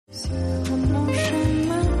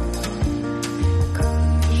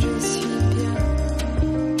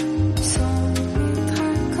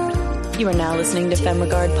You are now listening to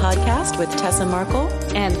FemRegard Podcast with Tessa Markle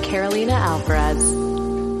and Carolina Alvarez.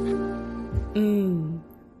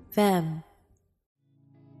 Fem.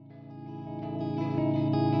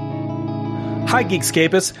 Hi,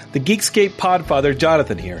 Geekscapists. The Geekscape podfather,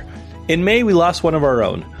 Jonathan here. In May, we lost one of our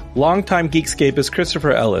own, longtime Geekscapist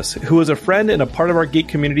Christopher Ellis, who was a friend and a part of our geek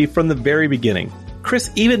community from the very beginning.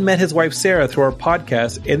 Chris even met his wife Sarah through our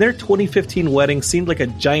podcast, and their 2015 wedding seemed like a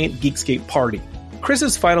giant Geekscape party.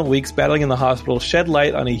 Chris's final weeks battling in the hospital shed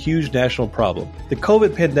light on a huge national problem. The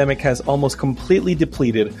COVID pandemic has almost completely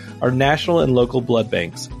depleted our national and local blood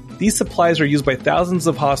banks. These supplies are used by thousands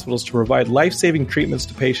of hospitals to provide life-saving treatments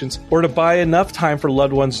to patients or to buy enough time for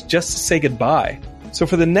loved ones just to say goodbye. So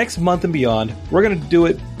for the next month and beyond, we're going to do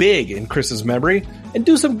it big in Chris's memory and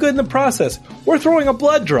do some good in the process. We're throwing a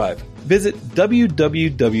blood drive. Visit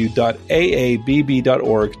www.aabb.org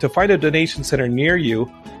to find a donation center near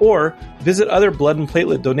you, or visit other blood and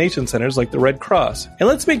platelet donation centers like the Red Cross. And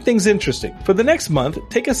let's make things interesting. For the next month,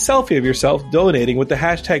 take a selfie of yourself donating with the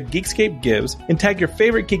hashtag GeekScapeGives and tag your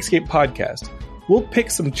favorite Geekscape podcast. We'll pick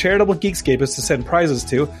some charitable Geekscapists to send prizes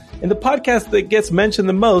to, and the podcast that gets mentioned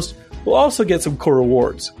the most will also get some cool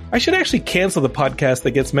rewards. I should actually cancel the podcast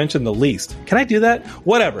that gets mentioned the least. Can I do that?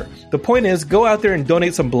 Whatever. The point is, go out there and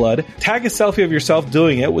donate some blood, tag a selfie of yourself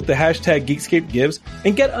doing it with the hashtag GeekScapeGives,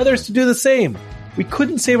 and get others to do the same. We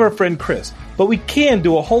couldn't save our friend Chris, but we can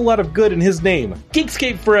do a whole lot of good in his name.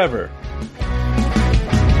 Geekscape forever!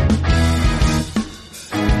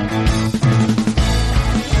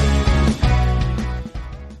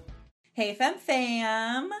 Hey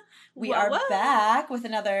fam, we are back with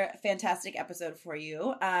another fantastic episode for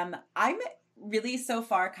you. I'm really so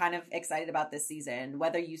far kind of excited about this season.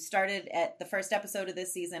 Whether you started at the first episode of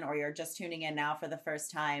this season or you're just tuning in now for the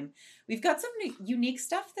first time, we've got some unique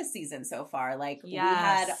stuff this season so far. Like we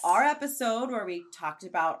had our episode where we talked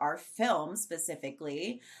about our film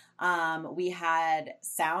specifically. We had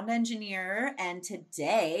sound engineer, and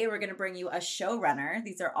today we're going to bring you a showrunner.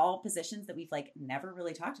 These are all positions that we've never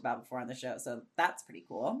really talked about before on the show, so that's pretty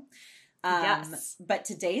cool. Yes. But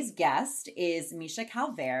today's guest is Misha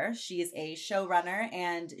Calvert. She is a showrunner,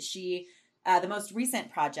 and she, the most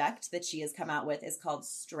recent project that she has come out with is called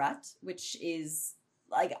Strut, which is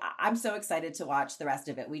I'm so excited to watch the rest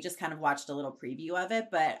of it. We just kind of watched a little preview of it,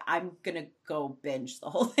 but I'm going to go binge the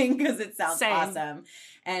whole thing because it sounds awesome.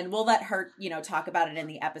 And we'll let her, talk about it in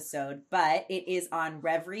the episode, but it is on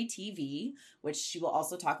Reverie TV, which she will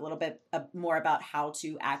also talk a little bit more about how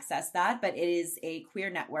to access that, but it is a queer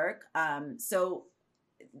network. So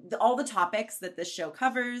all the topics that this show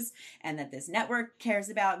covers and that this network cares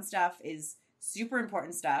about and stuff is super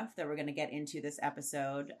important stuff that we're going to get into this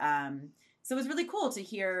episode. So it was really cool to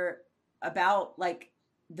hear about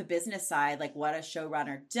the business side, what a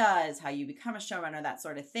showrunner does, how you become a showrunner, that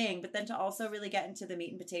sort of thing, but then to also really get into the meat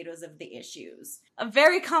and potatoes of the issues.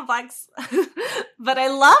 Very complex, but I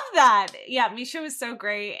love that. Yeah, Misha was so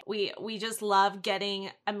great. We just love getting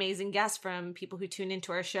amazing guests from people who tune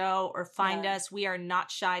into our show or find us. We are not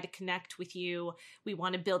shy to connect with you. We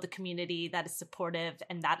want to build a community that is supportive,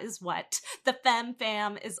 and that is what the Fem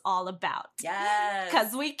Fam is all about. Yes.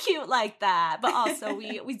 Because we cute like that, but also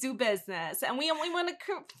we do business, and we want to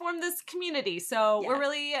form this community. So we're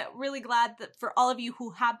really, really glad that for all of you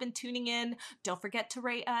who have been tuning in, don't forget to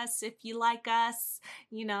rate us if you like us,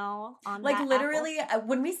 on literally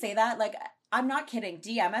when we say that, I'm not kidding.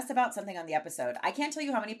 DM us about something on the episode. I can't tell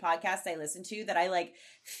you how many podcasts I listen to that I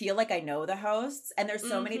feel like I know the hosts, and there's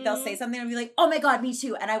so many, they'll say something and be like, oh my God, me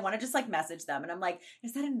too. And I want to just message them. And I'm like,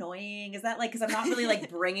 is that annoying? Is that because I'm not really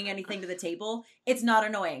bringing anything to the table. It's not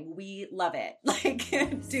annoying. We love it.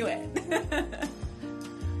 Do it.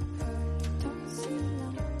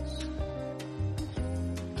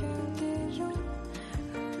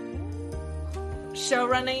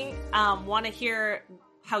 Showrunning, want to hear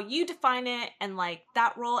how you define it and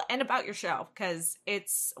that role and about your show, because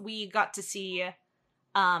we got to see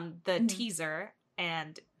the teaser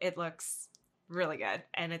and it looks really good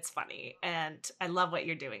and it's funny and I love what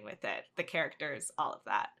you're doing with it, the characters, all of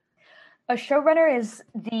that. A showrunner is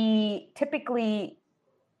typically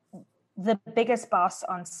the biggest boss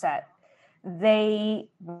on set. They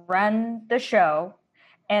run the show,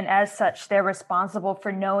 and as such they're responsible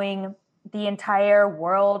for knowing the entire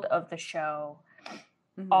world of the show,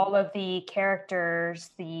 all of the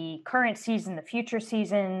characters, the current season, the future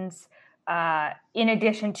seasons, in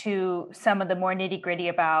addition to some of the more nitty-gritty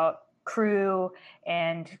about crew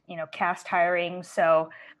and, cast hiring.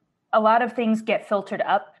 So a lot of things get filtered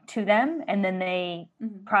up to them, and then they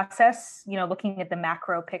process, looking at the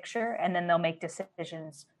macro picture, and then they'll make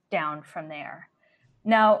decisions down from there.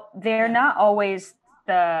 Now, they're not always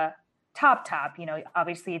the top,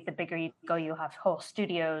 obviously the bigger you go, you'll have whole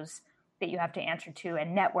studios that you have to answer to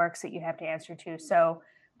and networks that you have to answer to. So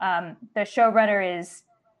the showrunner is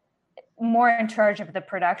more in charge of the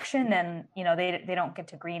production, and they don't get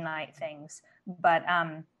to greenlight things, but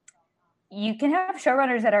you can have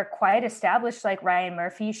showrunners that are quite established, like Ryan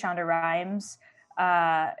Murphy, Shonda Rhimes,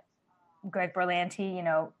 Greg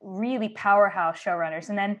Berlanti, really powerhouse showrunners.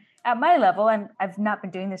 And then at my level, I've not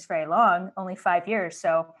been doing this very long, only 5 years.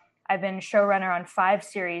 So I've been showrunner on 5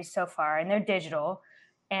 series so far, and they're digital.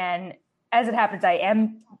 And as it happens, I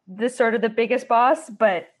am the biggest boss,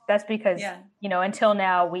 but that's because, until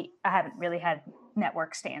now, I haven't really had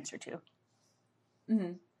networks to answer to.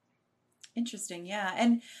 Mm-hmm. Interesting. Yeah.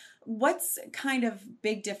 And what's kind of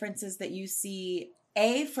big differences that you see,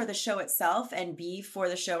 A, for the show itself, and B, for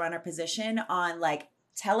the showrunner position on like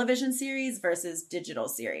television series versus digital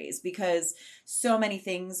series? Because so many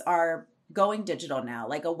things are going digital now.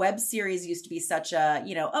 Like a web series used to be such a,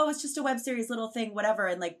 it's just a web series, little thing, whatever.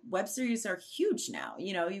 And like web series are huge now.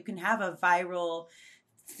 You can have a viral,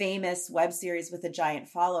 famous web series with a giant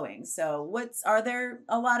following. So are there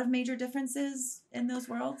a lot of major differences in those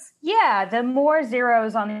worlds? Yeah, the more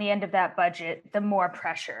zeros on the end of that budget, the more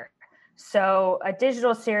pressure. So a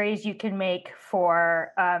digital series you can make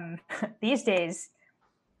for these days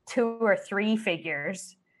 2 or 3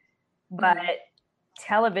 figures, but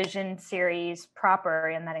television series proper,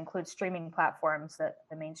 and that includes streaming platforms,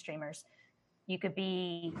 the main streamers, you could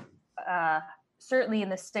be certainly in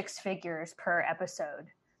the 6 figures per episode.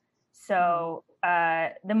 So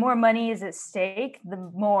the more money is at stake, the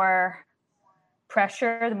more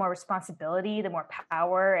pressure, the more responsibility, the more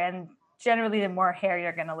power, and generally the more hair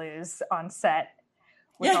you're going to lose on set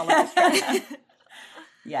with all of this stress.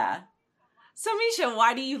 Yeah. So Misha,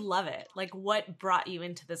 why do you love it? Like, what brought you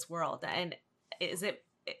into this world? And is it,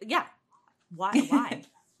 why?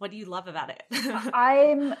 What do you love about it?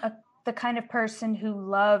 I'm the kind of person who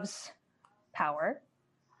loves power,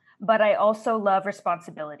 but I also love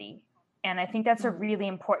responsibility. And I think that's a really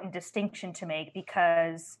important distinction to make,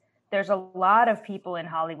 because there's a lot of people in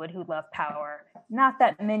Hollywood who love power, not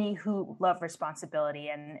that many who love responsibility,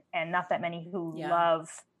 and not that many who love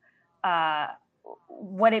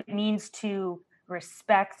what it means to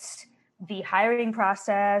respect the hiring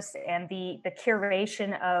process and the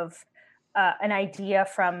curation of an idea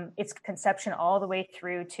from its conception all the way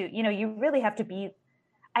through to, you really have to be,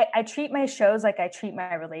 I treat my shows like I treat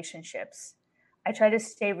my relationships. I try to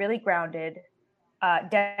stay really grounded,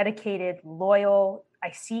 dedicated, loyal. I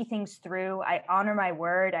see things through. I honor my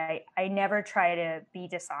word. I never try to be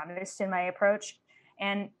dishonest in my approach.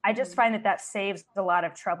 And I just find that saves a lot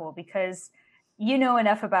of trouble, because you know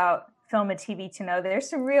enough about film and TV to know there's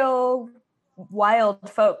some real wild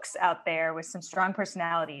folks out there with some strong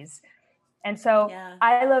personalities. And so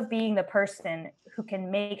I love being the person who can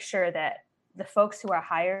make sure that the folks who are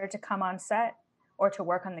hired to come on set or to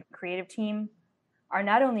work on the creative team are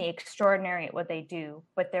not only extraordinary at what they do,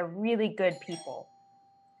 but they're really good people.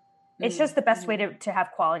 It's just the best way to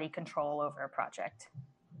have quality control over a project.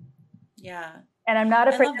 Yeah. And I'm not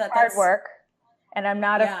afraid of hard work, and I'm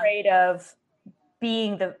not afraid of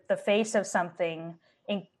being the face of something.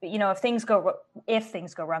 And, if things go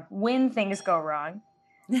wrong, when things go wrong,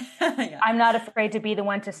 I'm not afraid to be the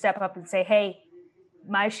one to step up and say, hey,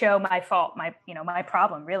 my show, my fault, my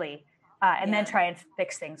problem, really. And then try and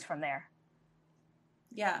fix things from there.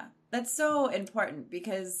 Yeah, that's so important,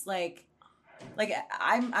 because like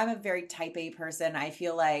I'm a very type A person. I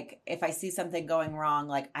feel like if I see something going wrong,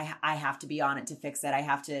 like I have to be on it to fix it. I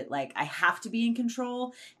have to be in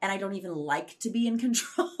control, and I don't even like to be in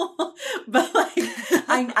control, but like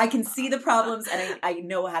I can see the problems, and I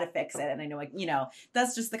know how to fix it. And I know,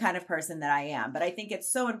 that's just the kind of person that I am. But I think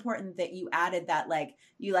it's so important that you added that, like,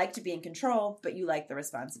 you like to be in control, but you like the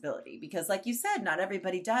responsibility, because like you said, not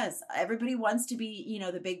everybody does. Everybody wants to be,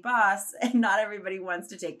 the big boss, and not everybody wants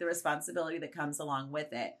to take the responsibility that comes along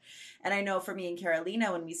with it. And I know for me and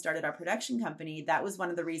Carolina, when we started our production company, that was one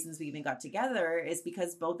of the reasons we even got together, is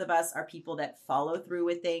because both of us are people that follow through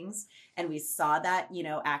with things. And we saw that,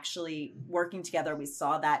 actually working together, we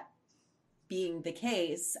saw that being the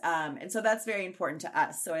case. And so that's very important to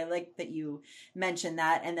us. So I like that you mentioned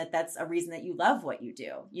that, and that's a reason that you love what you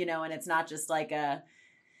do, and it's not just like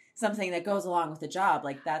something that goes along with the job.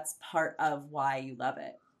 Like, that's part of why you love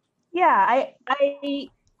it. Yeah,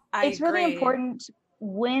 it's really important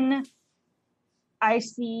when I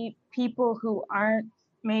see people who aren't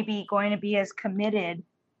maybe going to be as committed.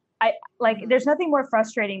 There's nothing more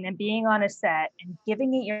frustrating than being on a set and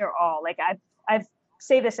giving it your all. Like, I've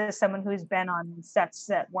say this as someone who's been on sets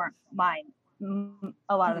that weren't mine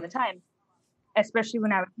a lot of the time. especially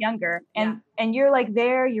when I was younger. And you're like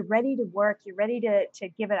there, you're ready to work, you're ready to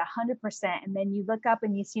give it 100%. And then you look up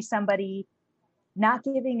and you see somebody not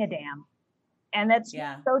giving a damn. And that's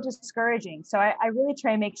so discouraging. So I really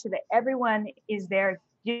try and make sure that everyone is there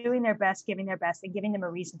doing their best, giving their best, and giving them a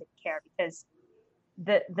reason to care, because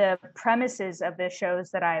the premises of the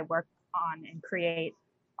shows that I work on and create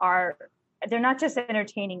they're not just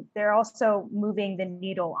entertaining, they're also moving the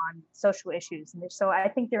needle on social issues. And so I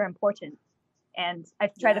think they're important. And I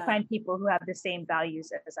try to find people who have the same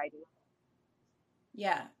values as I do.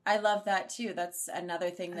 Yeah, I love that too. That's another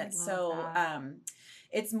thing that's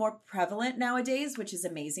it's more prevalent nowadays, which is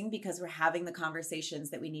amazing because we're having the conversations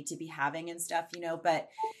that we need to be having and stuff, but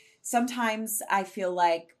sometimes I feel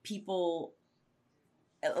like people,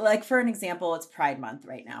 like for an example, it's Pride Month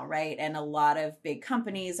right now, right? And a lot of big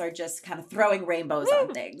companies are just kind of throwing rainbows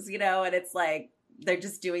on things, and it's like, they're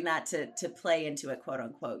just doing that to play into it, quote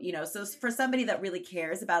unquote, so for somebody that really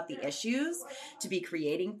cares about the issues to be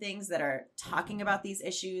creating things that are talking about these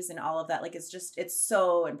issues and all of that, like, it's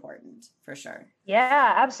so important for sure.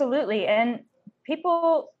 Yeah, absolutely. And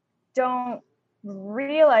people don't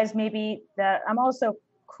realize maybe that I'm also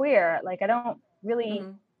queer. Like, I don't really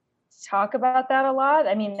talk about that a lot.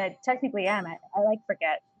 I mean, I technically am. I like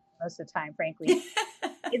forget most of the time, frankly.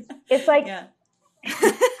 It's like,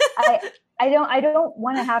 I don't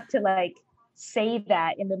want to have to like say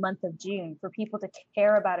that in the month of June for people to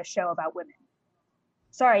care about a show about women.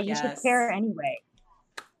 Sorry, you should care anyway.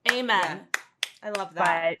 Amen. Yeah. I love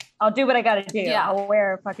that. But I'll do what I got to do. Yeah. I'll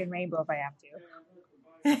wear a fucking rainbow if I have to.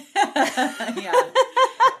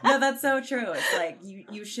 No, that's so true. It's like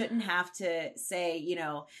you shouldn't have to say,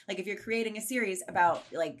 like if you're creating a series about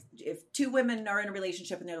like if two women are in a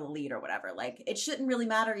relationship and they're the lead or whatever, like it shouldn't really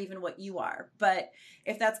matter even what you are. But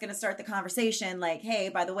if that's going to start the conversation, like, hey,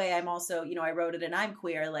 by the way, I'm also, I wrote it and I'm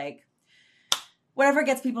queer, like whatever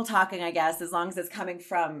gets people talking, I guess, as long as it's coming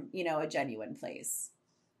from, a genuine place.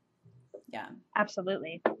 Yeah.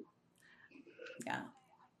 Absolutely. Yeah.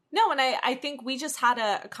 No, and I think we just had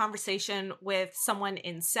a conversation with someone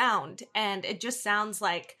in sound, and it just sounds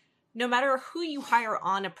like no matter who you hire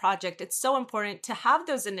on a project, it's so important to have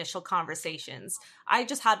those initial conversations. I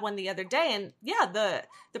just had one the other day, and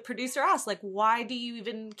the producer asked, like, why do you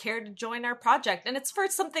even care to join our project? And it's for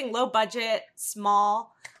something low budget,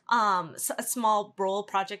 small, a small role,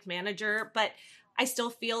 project manager, but I still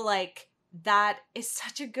feel like that is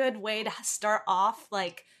such a good way to start off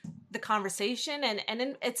like the conversation,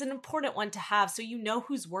 and it's an important one to have, so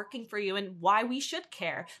who's working for you and why we should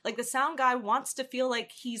care. Like the sound guy wants to feel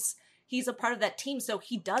like he's a part of that team, so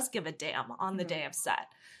he does give a damn on the day of set.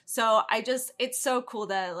 So it's so cool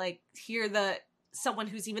to like hear someone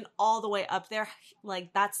who's even all the way up there,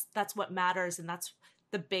 like that's what matters, and that's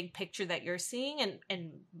the big picture that you're seeing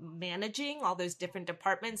and managing all those different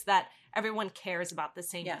departments, that everyone cares about the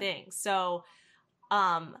same thing. So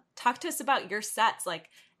talk to us about your sets. Like,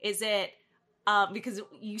 is it because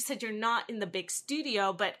you said you're not in the big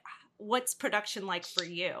studio, but what's production like for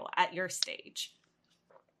you at your stage?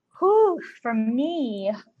 For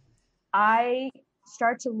me, I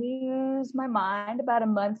start to lose my mind about a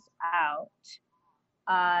month out.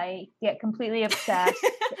 I get completely obsessed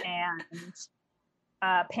and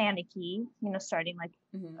panicky, starting like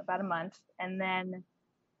about a month. And then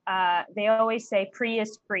they always say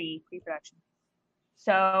pre-production.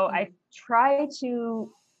 So I try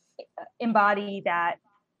to embody that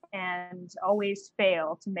and always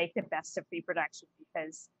fail to make the best of pre-production,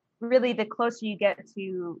 because really the closer you get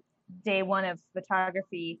to day one of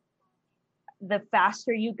photography, the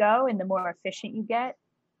faster you go and the more efficient you get.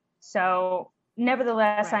 So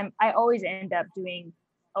nevertheless, I always end up doing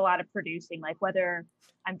a lot of producing, like whether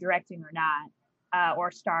I'm directing or not,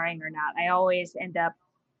 or starring or not, I always end up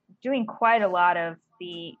doing quite a lot of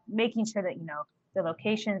the making sure that, the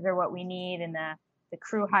locations are what we need, and the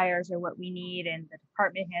crew hires are what we need, and the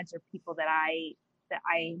department heads are people that I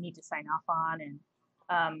need to sign off on. And,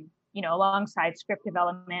 alongside script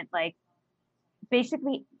development, like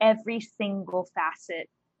basically every single facet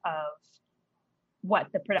of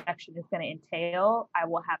what the production is going to entail, I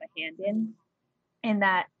will have a hand in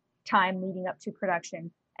that time leading up to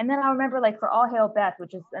production. And then I remember, like, for All Hail Beth,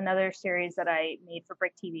 which is another series that I made for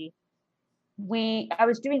Brick TV, I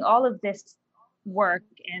was doing all of this work,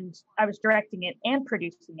 and I was directing it and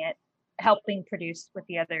producing it, helping produce with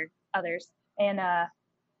the others. And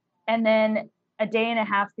then a day and a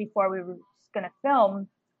half before we were going to film,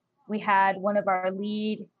 we had one of our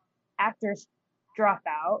lead actors drop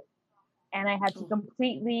out, and I had to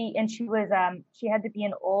completely, and she had to be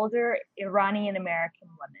an older Iranian American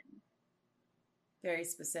woman. Very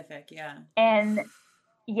specific, yeah. And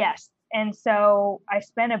yes, And so I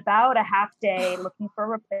spent about a half day looking for a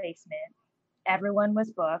replacement. Everyone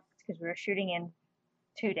was booked because we were shooting in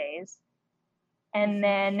 2 days. And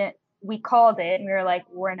then we called it and we were like,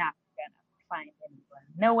 we're not going to find anyone,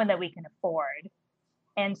 no one that we can afford.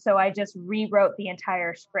 And so I just rewrote the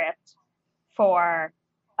entire script for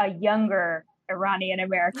a younger Iranian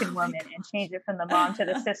American woman and changed it from the mom to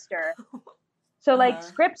the sister. So like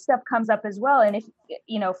script stuff comes up as well. And if,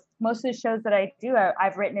 you know, most of the shows that I do,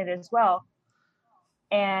 I've written it as well.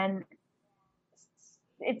 And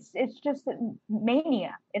it's just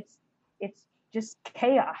mania. It's just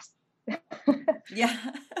chaos. Yeah.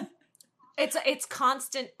 It's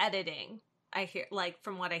constant editing. I hear, like,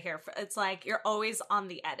 from what I hear, it's like you're always on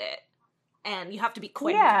the edit and you have to be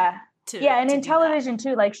quick. Yeah. And in television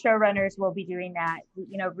too, like showrunners will be doing that,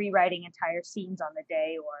 you know, rewriting entire scenes on the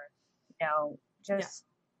day, or, you know, just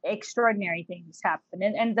extraordinary things happen.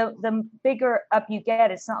 And the bigger up you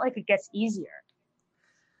get, it's not like it gets easier.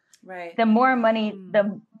 Right. The more money,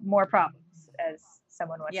 the more problems, as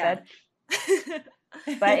someone once said.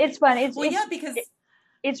 But it's fun. Because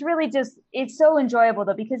it's really just, it's so enjoyable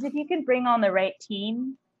though, because if you can bring on the right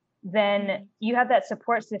team, then you have that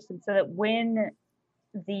support system so that when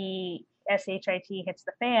the SHIT hits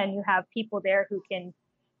the fan, you have people there who can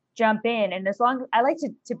jump in. And as long, I like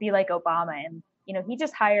to be like Obama, and, you know, he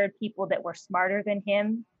just hired people that were smarter than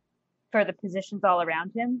him for the positions all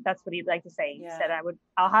around him. That's what he'd like to say. He said, I want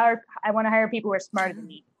to hire people who are smarter than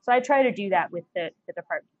me. So I try to do that with the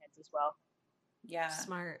department heads as well. Yeah.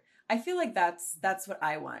 Smart. I feel like that's what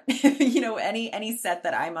I want. You know, any set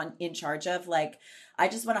that I'm in charge of, like, I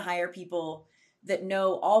just want to hire people that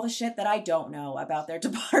know all the shit that I don't know about their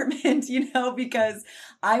department, you know, because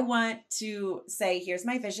I want to say, here's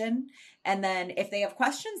my vision. And then if they have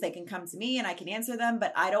questions, they can come to me and I can answer them.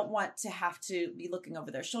 But I don't want to have to be looking over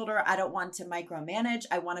their shoulder. I don't want to micromanage.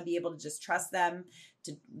 I want to be able to just trust them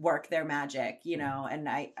to work their magic, you know. And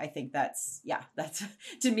I think that's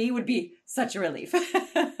to me would be such a relief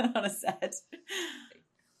on a set.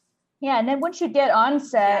 Yeah. And then once you get on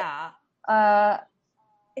set,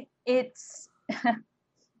 it's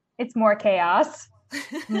more chaos.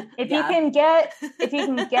 If you can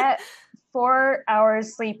get 4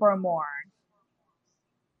 hours sleep or more,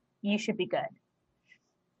 you should be good.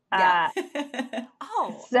 That's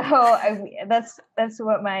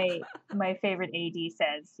what my favorite AD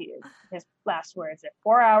says. His last words are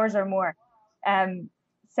 4 hours or more.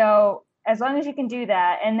 So as long as you can do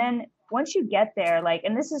that, and then once you get there, like,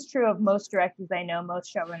 and this is true of most directors I know,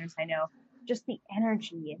 most showrunners I know, just the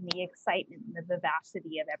energy and the excitement and the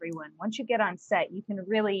vivacity of everyone. Once you get on set, you can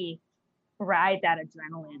really ride that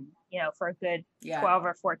adrenaline, you know, for a good 12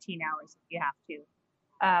 or 14 hours if you have to.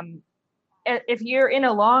 If you're in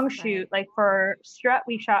a long shoot, like for Strut,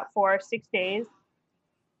 we shot for 6 days.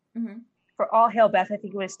 For All Hail Beth, I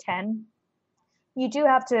think it was 10. You do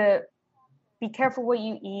have to be careful what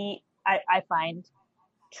you eat, I find,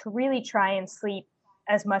 to really try and sleep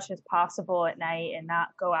as much as possible at night and not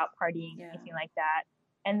go out partying, anything like that.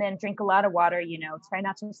 And then drink a lot of water, you know, try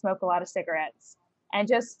not to smoke a lot of cigarettes, and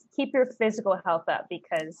just keep your physical health up,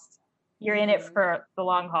 because you're in it for the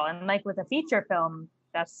long haul. And like with a feature film,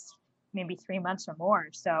 that's maybe 3 months or more.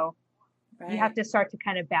 So you have to start to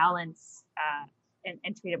kind of balance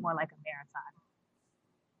and treat it more like a marathon.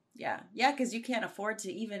 Yeah, because you can't afford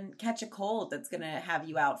to even catch a cold that's going to have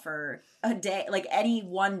you out for a day. Like, any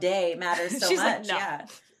one day matters so much. Like, no. Yeah.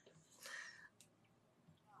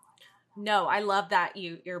 No, I love that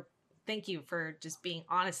you're thank you for just being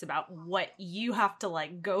honest about what you have to,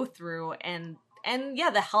 like, go through, and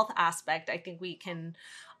the health aspect. I think we can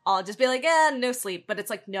all just be like, no sleep, but it's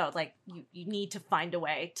like, no, like, you need to find a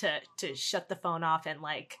way to shut the phone off and,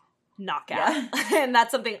 like, knock out. And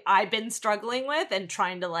that's something I've been struggling with and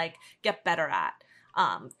trying to, like, get better at.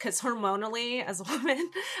 Because hormonally, as a woman,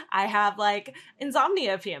 I have, like,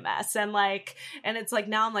 insomnia PMS, and it's like,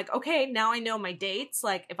 now I'm like, okay, now I know my dates.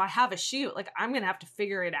 Like, if I have a shoot, like, I'm gonna have to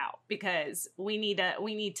figure it out, because we need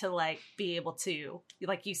to like be able to,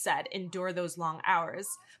 like you said, endure those long hours.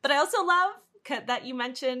 But I also love that you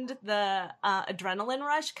mentioned the adrenaline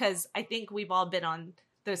rush, because I think we've all been on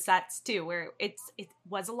those sets too, where it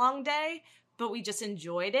was a long day, but we just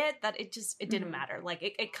enjoyed it, that it didn't matter. Like,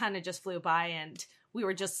 it kind of just flew by, and we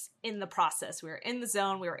were just in the process. We were in the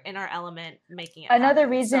zone. We were in our element, making it Another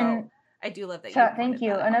happen. reason, so I do love that. Thank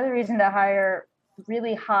you. Another reason to hire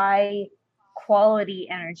really high quality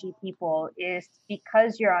energy people is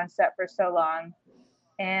because you're on set for so long.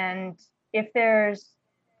 And if there's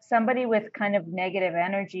somebody with kind of negative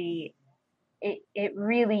energy, it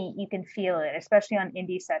really, you can feel it, especially on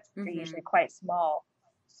indie sets, which are usually quite small.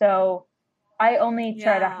 So I only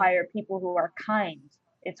try to Yeah. hire people who are kind.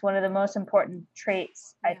 It's one of the most important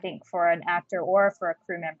traits, I think, for an actor or for a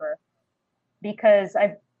crew member, because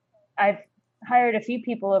I've hired a few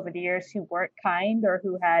people over the years who weren't kind or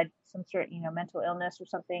who had some sort of, mental illness or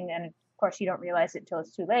something, and of course you don't realize it till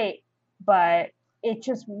it's too late, but it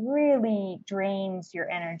just really drains your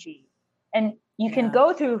energy. And you can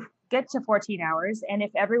get to 14 hours, and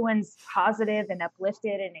if everyone's positive and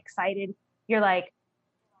uplifted and excited, you're like,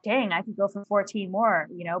 dang, I could go for 14 more,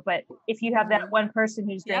 but if you have that one person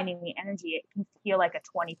who's draining the energy, it can feel like a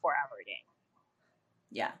 24-hour day.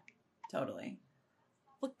 Yeah, totally.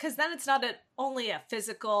 Well, because then it's not only a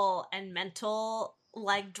physical and mental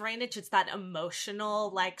like drainage, it's that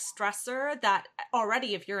emotional like stressor that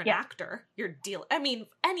already, if you're an actor, you're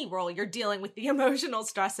any role, you're dealing with the emotional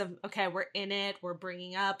stress of, okay, we're in it, we're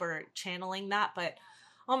bringing up or channeling that, but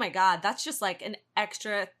oh my God, that's just like an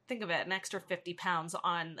extra 50 pounds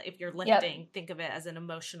on, if you're lifting, think of it as an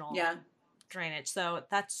emotional drainage. So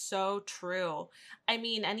that's so true. I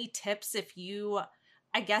mean, any tips if you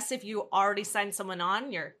already signed someone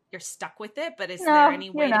on, you're stuck with it, but is there any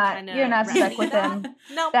way to kind of... You're not stuck with them.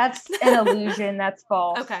 No. That's an illusion. That's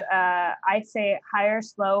false. Okay. I say hire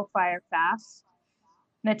slow, fire fast.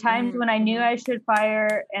 The times when I knew I should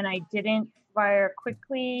fire and I didn't fire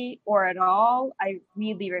quickly or at all, I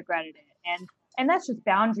really regretted it. And that's just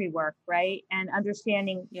boundary work, right? And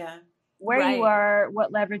understanding where you are,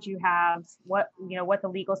 what leverage you have, what the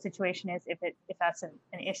legal situation is, if that's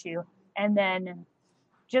an issue, and then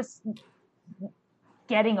just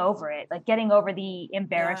getting over it, like getting over the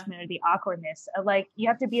embarrassment or the awkwardness of, like, you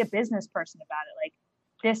have to be a business person about it. Like,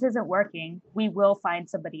 this isn't working. We will find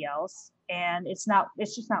somebody else, and it's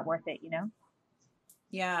just not worth it,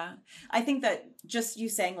 Yeah. I think that just you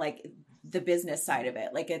saying like the business side of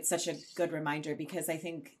it, like, it's such a good reminder, because I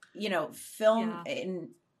think, film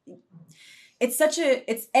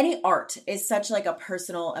it's any art is such like a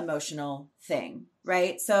personal, emotional thing,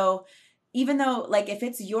 right? So even though, like, if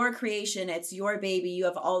it's your creation, it's your baby, you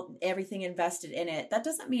have everything invested in it, that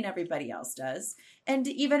doesn't mean everybody else does. And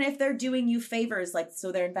even if they're doing you favors, like,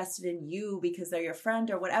 so they're invested in you because they're your friend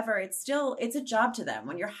or whatever, it's a job to them.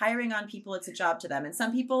 When you're hiring on people, it's a job to them. And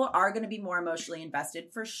some people are going to be more emotionally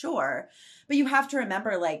invested, for sure. But you have to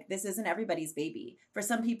remember, like, this isn't everybody's baby. For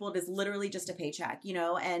some people, it is literally just a paycheck,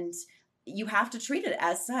 and you have to treat it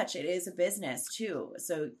as such. It is a business too.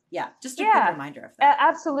 So just a good reminder of that.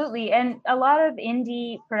 Absolutely. And a lot of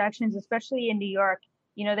indie productions, especially in New York,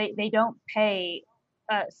 they don't pay.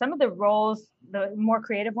 Some of the roles, the more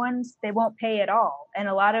creative ones, they won't pay at all. And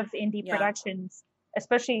a lot of indie productions,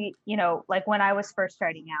 especially, like when I was first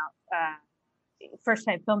starting out, first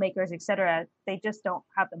time filmmakers, etc., they just don't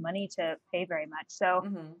have the money to pay very much. So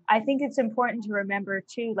I think it's important to remember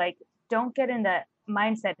too, like, don't get in the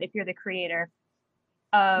mindset, if you're the creator,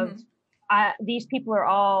 of these people are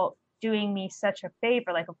all doing me such a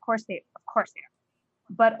favor. Like, of course they are,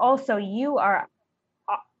 but also you are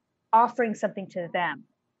offering something to them.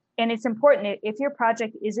 And it's important, if your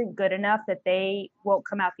project isn't good enough that they won't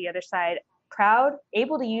come out the other side proud,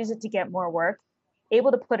 able to use it to get more work,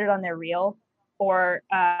 able to put it on their reel or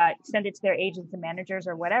send it to their agents and managers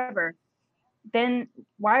or whatever, then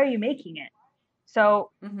why are you making it?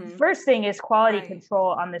 So first thing is quality control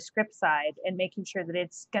on the script side, and making sure that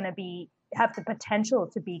it's going to have the potential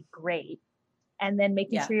to be great. And then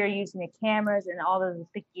making sure you're using the cameras and all of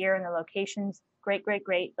the gear and the locations. Great.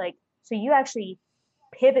 Like, so you actually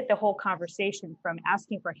pivot the whole conversation from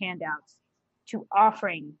asking for handouts to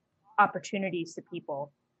offering opportunities to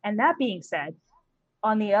people. And that being said,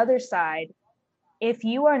 on the other side, if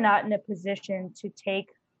you are not in a position to take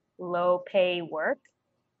low pay work,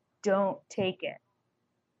 don't take it.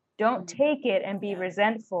 Don't take it and be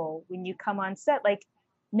resentful when you come on set. Like,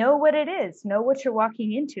 know what it is, know what you're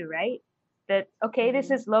walking into, right? That, okay,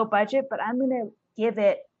 this is low budget, but I'm going to give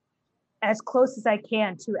it as close as I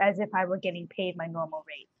can to as if I were getting paid my normal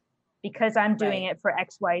rate, because I'm doing it for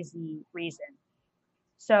XYZ reason.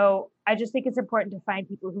 So I just think it's important to find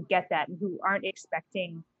people who get that and who aren't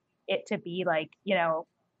expecting it to be like,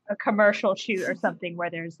 a commercial shoot or something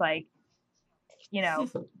where there's like,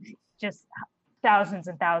 just thousands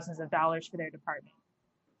and thousands of dollars for their department.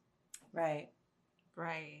 Right.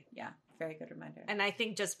 Yeah. Very good reminder. And I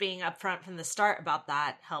think just being upfront from the start about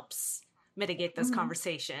that helps mitigate those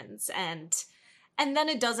conversations. And then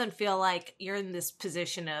it doesn't feel like you're in this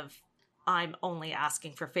position of, I'm only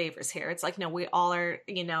asking for favors here. It's like, no, we all are,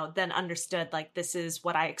 then understood, like, this is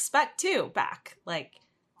what I expect too back. Like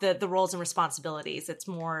the roles and responsibilities, it's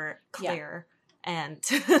more clear. and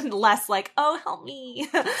less like, oh, help me.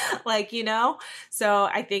 Like, you know? So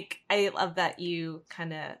I think I love that you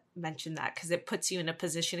kind of mentioned that, because it puts you in a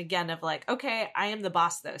position again of like, okay, I am the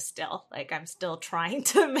boss though still. Like, I'm still trying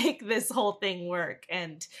to make this whole thing work.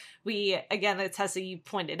 And we, again, as Tessa, you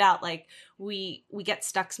pointed out, like we get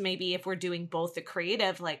stuck maybe if we're doing both the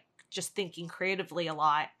creative, like just thinking creatively a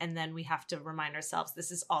lot, and then we have to remind ourselves this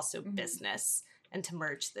is also business, and to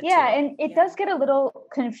merge the two. And it does get a little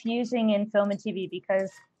confusing in film and TV,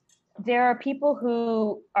 because there are people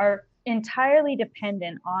who are entirely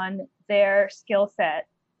dependent on their skill set,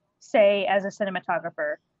 say as a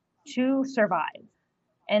cinematographer, to survive.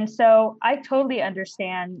 And so I totally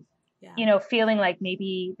understand, you know, feeling like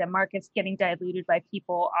maybe the market's getting diluted by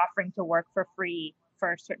people offering to work for free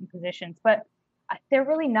for certain positions, but they're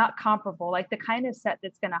really not comparable. Like the kind of set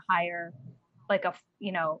that's going to hire like a,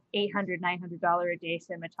 you know, $800, $900 a day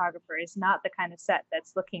cinematographer is not the kind of set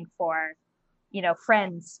that's looking for, you know,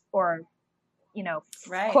 friends or, you know,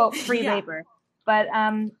 quote, free labor. But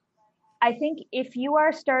I think if you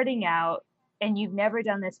are starting out and you've never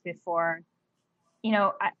done this before, you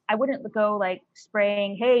know, I wouldn't go like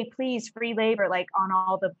spraying, hey, please, free labor, like on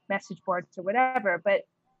all the message boards or whatever, but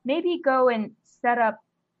maybe go and set up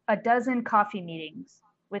a dozen coffee meetings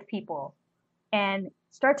with people and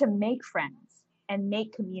start to make friends and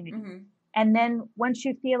make community. And then once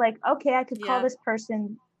you feel like, okay, I could call this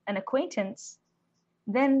person an acquaintance,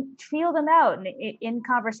 then feel them out and in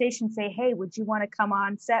conversation say, hey, would you want to come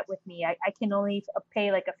on set with me? I can only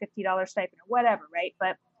pay like a $50 stipend or whatever, right?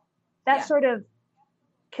 But that sort of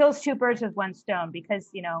kills two birds with one stone, because,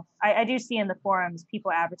 you know, I do see in the forums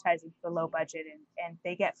people advertising for low budget and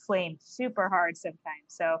they get flamed super hard sometimes.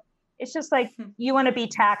 So it's just like, you want to be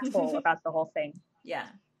tactful about the whole thing. Yeah.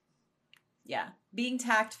 Being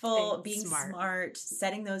tactful, being smart,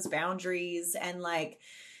 setting those boundaries, and like,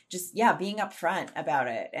 just, being upfront about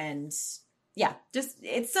it. And just,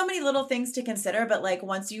 it's so many little things to consider. But like,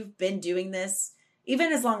 once you've been doing this,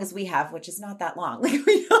 even as long as we have, which is not that long, like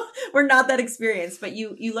we're not that experienced, but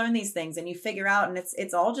you learn these things and you figure out, and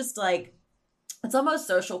it's all just like, it's almost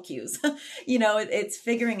social cues. You know, it's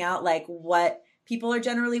figuring out like what people are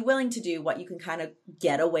generally willing to do, what you can kind of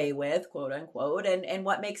get away with, quote unquote, and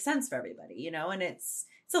what makes sense for everybody, you know, and it's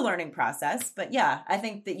a learning process. But I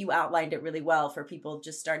think that you outlined it really well for people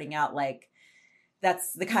just starting out. Like,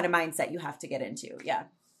 that's the kind of mindset you have to get into.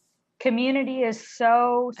 Community is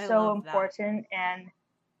so important, and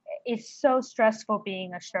it's so stressful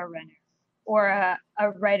being a showrunner or a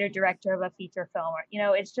writer director of a feature film, or, you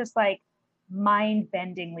know, it's just like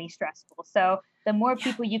mind-bendingly stressful. So the more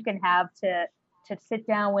people you can have to sit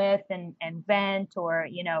down with and vent, or,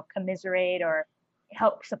 you know, commiserate or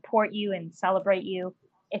help support you and celebrate you,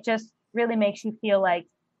 it just really makes you feel like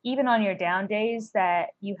even on your down days that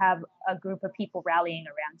you have a group of people rallying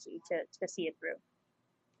around you to see it through.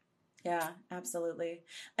 Yeah, absolutely.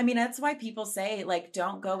 I mean, that's why people say, like,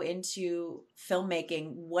 don't go into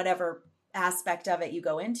filmmaking, whatever aspect of it you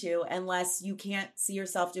go into, unless you can't see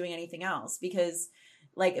yourself doing anything else, because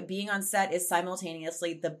like being on set is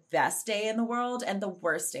simultaneously the best day in the world and the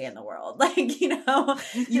worst day in the world. Like, you know,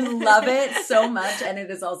 you love it so much and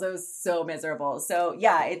it is also so miserable. So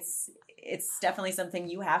it's definitely something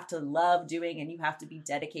you have to love doing and you have to be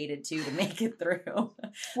dedicated to make it through.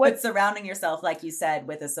 But surrounding yourself, like you said,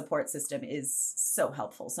 with a support system is so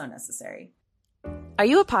helpful, so necessary. Are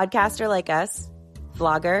you a podcaster like us?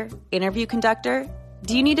 Vlogger? Interview conductor?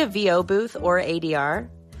 Do you need a VO booth or ADR?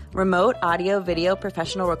 Remote audio video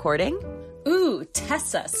professional recording? Ooh,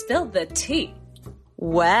 Tessa, spilled the tea.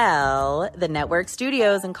 Well, the Network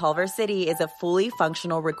Studios in Culver City is a fully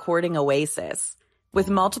functional recording oasis. With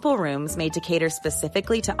multiple rooms made to cater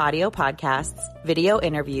specifically to audio podcasts, video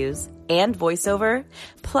interviews, and voiceover,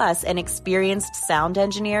 plus an experienced sound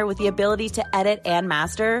engineer with the ability to edit and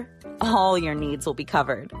master, all your needs will be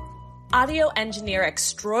covered. Audio engineer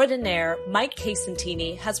extraordinaire Mike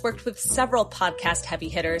Casentini has worked with several podcast heavy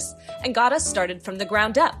hitters and got us started from the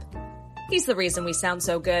ground up. He's the reason we sound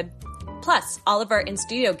so good. Plus, all of our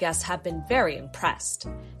in-studio guests have been very impressed.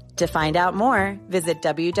 To find out more, visit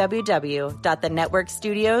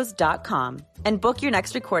www.thenetworkstudios.com and book your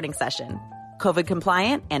next recording session. COVID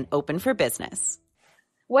compliant and open for business.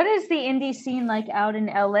 What is the indie scene like out in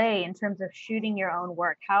LA in terms of shooting your own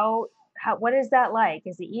work? What is that like?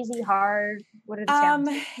 Is it easy, hard? What are the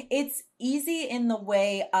challenges? It's easy in the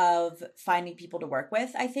way of finding people to work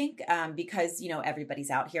with, I think, because, you know,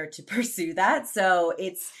 everybody's out here to pursue that. So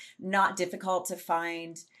it's not difficult to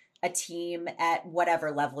find a team at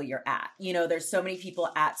whatever level you're at. You know, there's so many people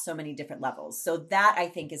at so many different levels. So that I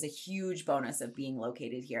think is a huge bonus of being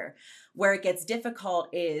located here. Where it gets difficult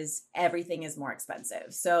is everything is more expensive.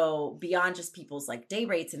 So beyond just people's like day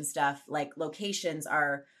rates and stuff, like locations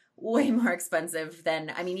are way more expensive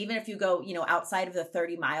than, I mean, even if you go, you know, outside of the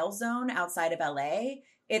 30-mile zone, outside of LA,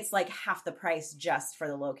 it's like half the price just for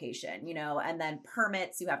the location, you know, and then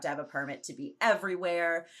permits, you have to have a permit to be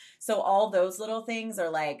everywhere. So all those little things are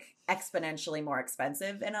like exponentially more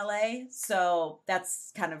expensive in LA. So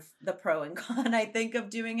that's kind of the pro and con, I think, of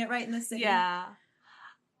doing it right in the city. Yeah.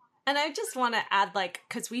 And I just want to add, like,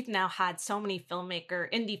 because we've now had so many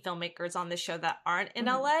indie filmmakers on this show that aren't in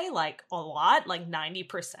LA, like a lot, like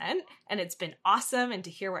 90%. And it's been awesome. And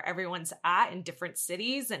to hear where everyone's at in different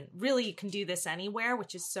cities. And really, you can do this anywhere,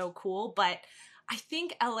 which is so cool. But I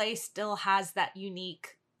think LA still has that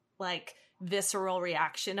unique, like, visceral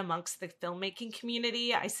reaction amongst the filmmaking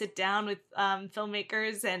community. I sit down with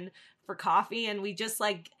filmmakers and for coffee, and we just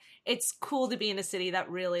like, it's cool to be in a city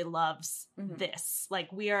that really loves this.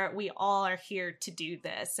 Like we all are here to do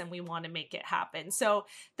this and we want to make it happen. So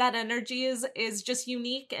that energy is just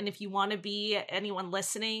unique. And if you want to be, anyone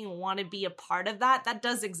listening, want to be a part of that, that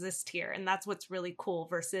does exist here. And that's what's really cool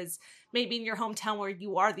versus maybe in your hometown where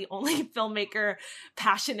you are the only filmmaker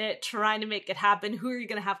passionate, trying to make it happen. Who are you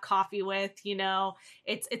going to have coffee with? You know,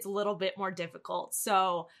 it's a little bit more difficult.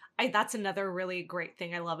 So that's another really great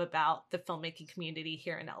thing I love about the filmmaking community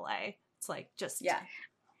here in LA. It's like just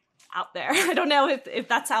out there. I don't know if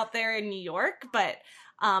that's out there in New York, but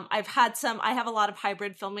I have a lot of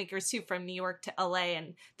hybrid filmmakers too from New York to LA,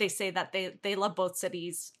 and they say that they love both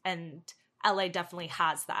cities, and LA definitely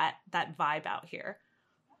has that vibe out here.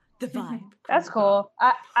 The vibe. That's cool.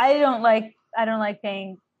 I don't like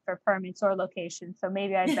paying for permits or locations, so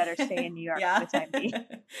maybe I'd better stay in New York for the time being.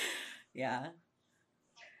 Yeah.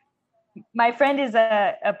 My friend is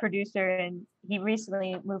a producer, and he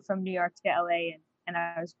recently moved from New York to LA, and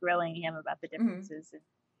I was grilling him about the differences,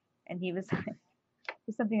 and he was like,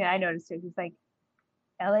 there's something that I noticed too. He's like,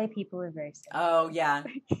 LA people are very simple. Oh yeah.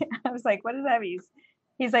 I was like, what does that mean?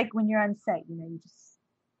 He's like, when you're on set, you know, you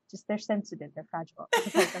just they're sensitive, they're fragile.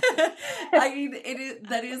 I mean,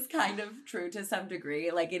 that is kind of true to some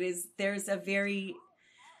degree. Like there's a very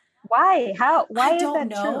why I is don't that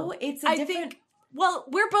know. true? It's a different. Well,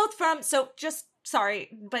 we're both from,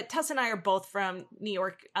 but Tess and I are both from New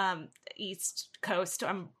York, East Coast.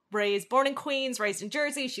 I'm born in Queens, raised in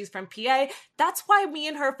Jersey. She's from PA. That's why me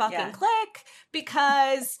and her fucking click,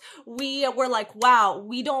 because we were like, wow,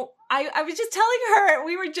 I was just telling her,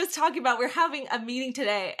 we were just talking about, we're having a meeting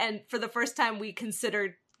today, and for the first time we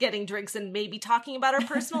considered getting drinks and maybe talking about our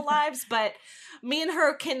personal lives, but me and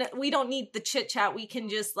her we don't need the chit chat. We can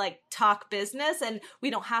just like talk business, and we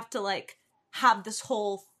don't have to like have this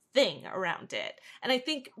whole thing around it. And I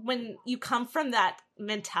think when you come from that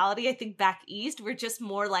mentality, I think back east, we're just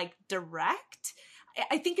more like direct.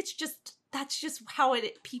 I think that's just how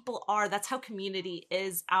people are. That's how community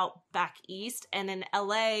is out back east. And in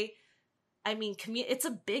LA, I mean, it's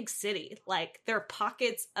a big city. Like there are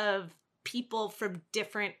pockets of people from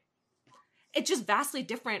different, it's just vastly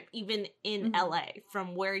different even in LA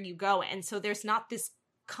from where you go. And so there's not this,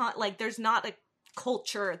 there's not a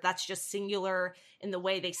culture that's just singular in the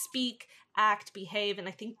way they speak, act, behave. And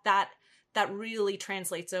I think that really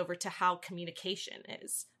translates over to how communication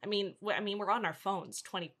is. I mean, we're on our phones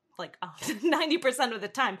 90% of the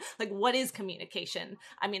time. Like, what is communication?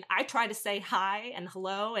 I mean, I try to say hi and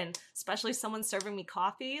hello, and especially someone serving me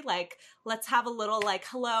coffee, like, let's have a little like,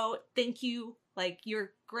 hello, thank you, like, you're a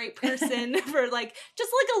great person for like,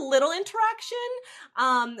 just like a little interaction.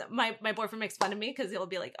 My boyfriend makes fun of me because he'll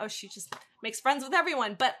be like, oh, she just makes friends with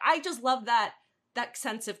everyone. But I just love that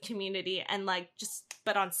sense of community. And like,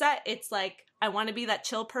 but on set, it's like, I want to be that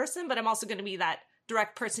chill person, but I'm also going to be that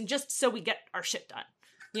direct person just so we get our shit done,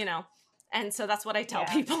 you know? And so that's what I tell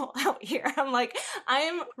people out here. I'm like, I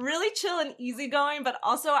am really chill and easygoing, but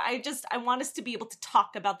also I want us to be able to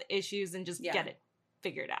talk about the issues and just get it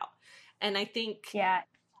figured out. And I think,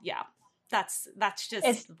 that's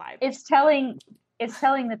just the vibe. It's telling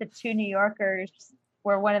that the two New Yorkers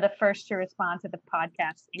were one of the first to respond to the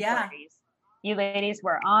podcast inquiries. You ladies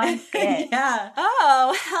were on it. Yeah.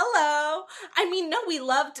 Oh, hello. I mean, no, we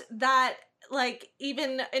loved that. Like,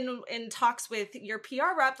 even in talks with your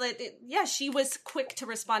PR rep, she was quick to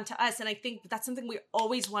respond to us. And I think that's something we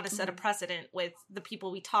always want to set a precedent with the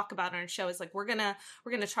people we talk about on our show. Is like, we're gonna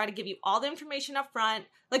try to give you all the information up front.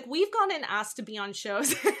 Like, we've gone and asked to be on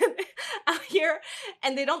shows out here,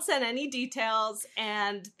 and they don't send any details.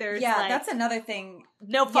 And there's that's another thing.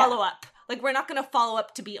 No follow up. Like, we're not gonna follow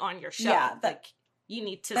up to be on your show. Yeah, you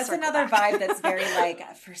need to That's circle another back. vibe that's very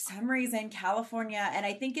like, for some reason, California, and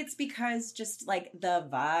I think it's because just like the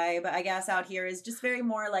vibe, I guess, out here is just very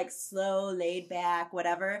more like slow, laid back,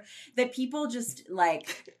 whatever, that people just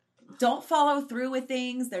like don't follow through with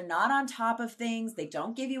things. They're not on top of things. They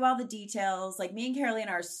don't give you all the details. Like me and Caroline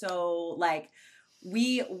are so like,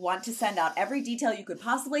 we want to send out every detail you could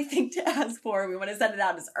possibly think to ask for. We want to send it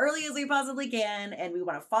out as early as we possibly can. And we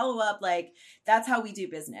want to follow up. Like, that's how we do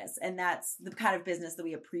business. And that's the kind of business that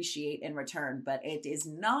we appreciate in return. But it is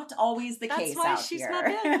not always the case out she's here. My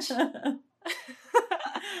bitch.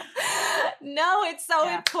 No, it's so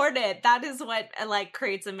important. That is what like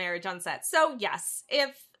creates a marriage on set. So yes,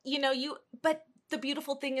 if but the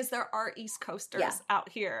beautiful thing is there are East Coasters out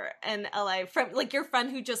here in LA from like your friend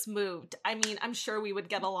who just moved. I mean, I'm sure we would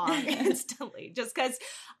get along instantly just because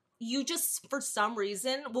you just, for some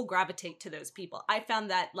reason, will gravitate to those people. I found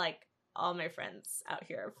that like all my friends out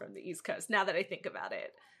here are from the East Coast now that I think about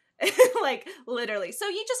it. Like literally. So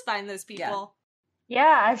you just find those people.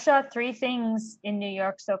 Yeah, I shot 3 things in New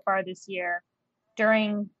York so far this year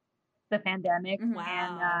during the pandemic.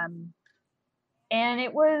 Wow. And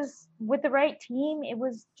it was, with the right team, it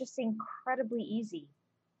was just incredibly easy.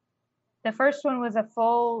 The first one was a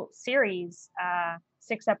full series,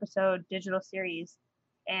 6-episode digital series.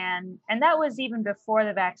 And that was even before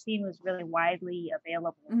the vaccine was really widely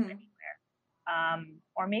available anywhere,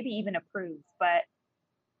 or maybe even approved. But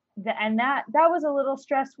that was a little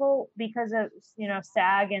stressful because of,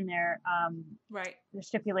 SAG and their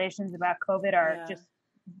stipulations about COVID are just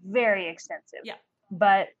very extensive. Yeah.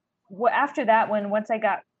 But after that one, once I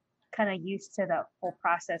got kind of used to the whole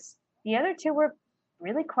process, the other 2 were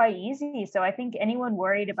really quite easy. So I think anyone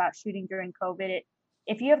worried about shooting during COVID,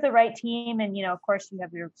 if you have the right team and, of course you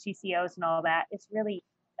have your CCOs and all that, it's really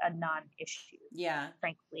a non-issue. Yeah.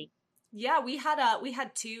 Frankly. Yeah, we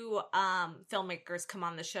had 2 filmmakers come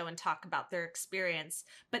on the show and talk about their experience,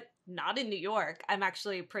 but not in New York. I'm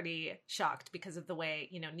actually pretty shocked because of the way,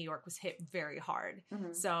 New York was hit very hard.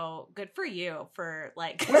 So good for you for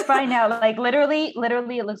like we're fine now. Like literally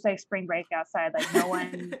it looks like spring break outside. Like no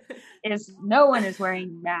one is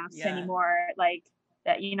wearing masks anymore. Like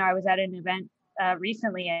that, I was at an event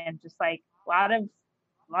recently and just like a lot of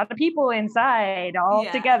people inside all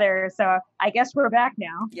together. So I guess we're back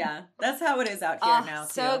now. Yeah, that's how it is out here now.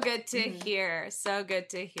 So good to hear. So good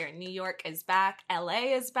to hear. New York is back.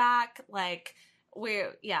 LA is back. Like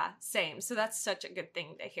same. So that's such a good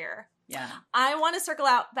thing to hear. Yeah. I want to circle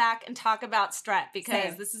out back and talk about Strut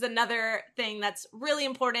because this is another thing that's really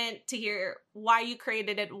important to hear why you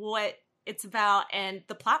created it, what it's about, and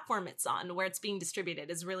the platform it's on, where it's being distributed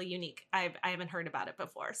is really unique. I haven't heard about it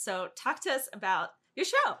before. So talk to us about your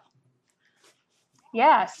show.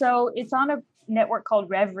 Yeah, so it's on a network called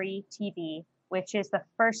Revry TV, which is the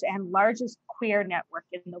first and largest queer network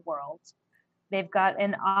in the world. They've got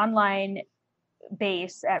an online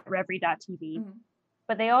base at Revry.tv,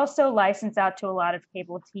 but they also license out to a lot of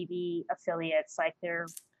cable TV affiliates, like they're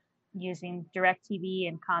using DirecTV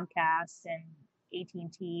and Comcast and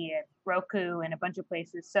AT&T and Roku and a bunch of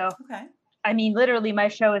places. So I mean, literally, my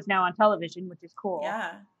show is now on television, which is cool.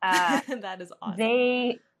 Yeah, that is awesome.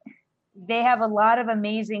 They have a lot of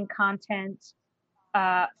amazing content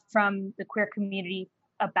from the queer community,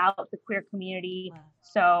 about the queer community. Wow.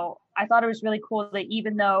 So I thought it was really cool that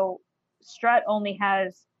even though Strut only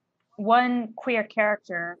has 1 queer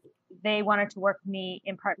character, they wanted to work with me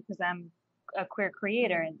in part because I'm a queer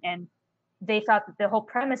creator, and they thought that the whole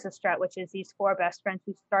premise of Strut, which is these 4 best friends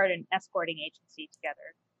who start an escorting agency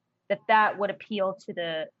together, that would appeal to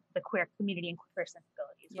the queer community and queer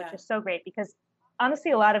sensibilities, which is so great because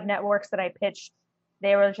honestly, a lot of networks that I pitched,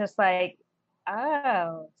 they were just like,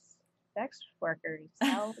 oh, sex workers.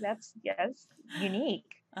 Oh, that's unique.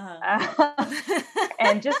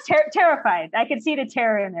 And just terrified. I could see the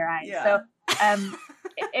terror in their eyes. Yeah. So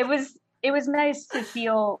it was nice to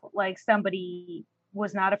feel like somebody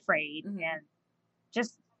was not afraid and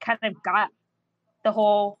just kind of got the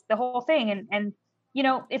whole thing. And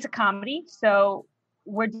it's a comedy, so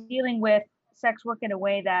we're dealing with sex work in a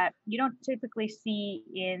way that you don't typically see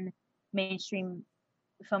in mainstream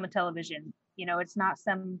film and television. It's not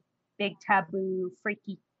some big taboo,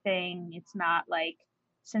 freaky thing. It's not like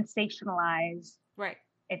sensationalized. Right.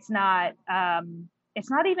 It's not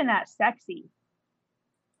even that sexy.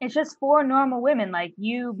 It's just 4 normal women like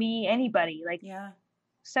you, me, anybody. Like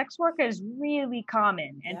sex work is really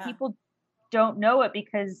common and people don't know it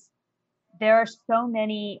because there are so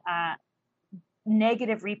many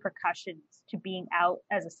negative repercussions to being out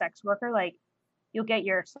as a sex worker. Like you'll get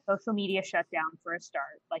your social media shut down for a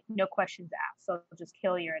start, like no questions asked. So they'll just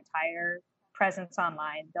kill your entire presence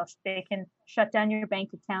online. They can shut down your bank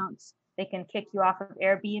accounts. They can kick you off of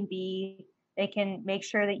Airbnb. They can make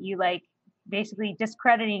sure that you like basically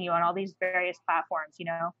discrediting you on all these various platforms, you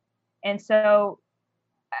know? And so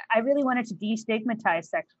I really wanted to destigmatize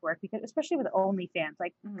sex work because especially with OnlyFans,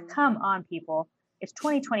 like, come on, people, it's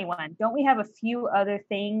 2021. Don't we have a few other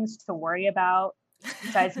things to worry about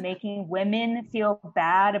besides making women feel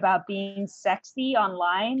bad about being sexy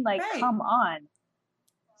online? Like, come on.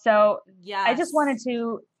 So I just wanted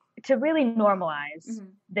to really normalize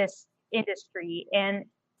this industry and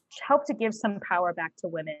help to give some power back to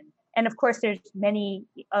women. And of course, there's many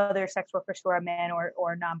other sex workers who are men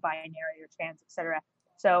or non-binary or trans, etc.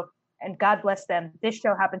 So, and God bless them. This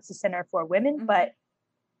show happens to center for women, but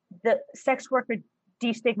the sex worker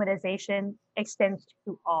destigmatization extends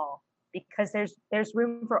to all because there's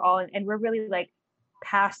room for all, and we're really like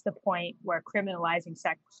past the point where criminalizing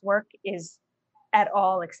sex work is at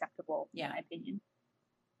all acceptable, in my opinion.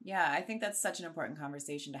 Yeah, I think that's such an important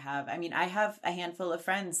conversation to have. I mean, I have a handful of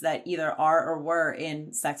friends that either are or were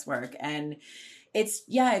in sex work, and it's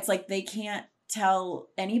like they can't tell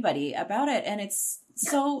anybody about it, and it's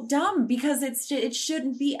so dumb because it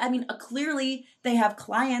shouldn't be. I mean, clearly they have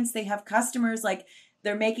clients, they have customers, like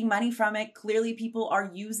they're making money from it. Clearly people are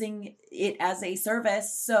using it as a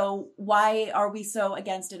service. So why are we so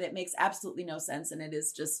against it? It makes absolutely no sense, and it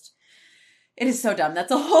is so dumb.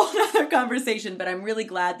 That's a whole other conversation, but I'm really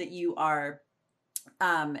glad that you are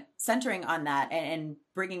centering on that and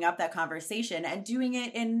bringing up that conversation and doing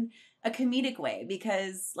it in a comedic way,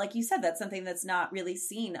 because like you said, that's something that's not really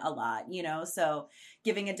seen a lot, you know? So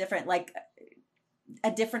giving a different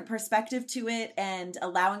perspective to it and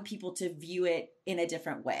allowing people to view it in a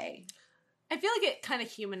different way. I feel like it kind of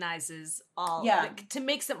humanizes all, like, to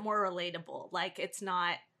makes it more relatable. Like, it's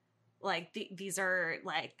not like these are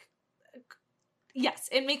like, yes,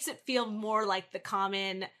 it makes it feel more like the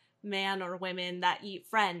common man or women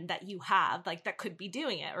friend that you have, like, that could be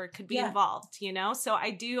doing it or could be involved, you know? So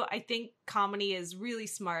I think comedy is really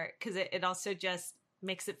smart because it also just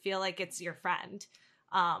makes it feel like it's your friend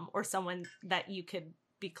or someone that you could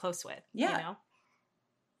be close with, you know?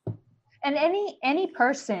 And any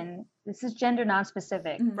person, this is gender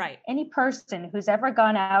non-specific, right? Any person who's ever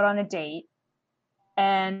gone out on a date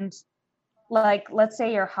and, like, let's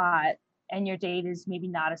say you're hot and your date is maybe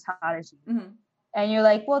not as hot as you, and you're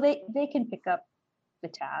like, well, they can pick up the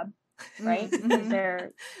tab, right? Because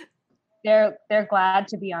they're glad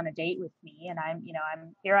to be on a date with me, and I'm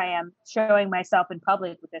here I am showing myself in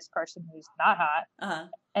public with this person who's not hot,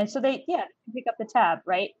 and so they pick up the tab,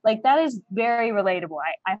 right? Like, that is very relatable.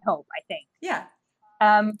 I hope, I think. Yeah.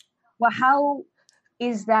 Well, how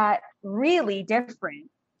is that really different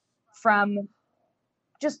from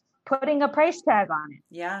just putting a price tag on it?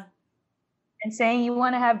 Yeah. And saying you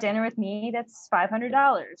want to have dinner with me, that's $500,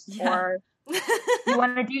 or you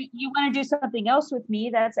want to do something else with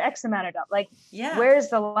me, that's X amount of dollars. Like, where's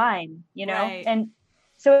the line, you know? Right. And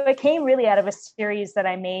so it came really out of a series that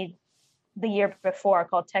I made the year before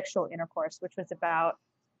called Textual Intercourse, which was about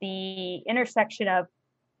the intersection of,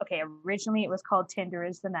 originally it was called Tinder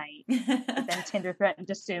is the Night, but then Tinder threatened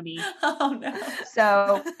to sue me. Oh no.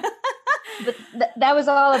 So but that was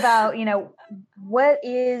all about, you know, what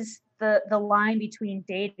is the line between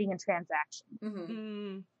dating and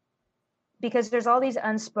transaction, because there's all these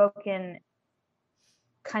unspoken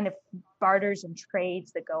kind of barters and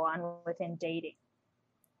trades that go on within dating,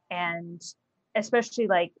 and especially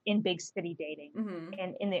like in big city dating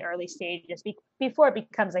and in the early stages before it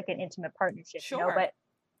becomes like an intimate partnership. You know? But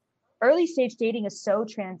early stage dating is so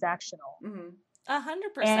transactional.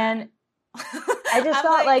 100%. And I just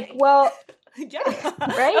thought like, well, yeah,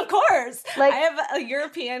 right? Of course. Like, I have a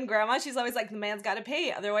European grandma. She's always like, the man's got to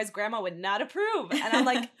pay, otherwise grandma would not approve. And I'm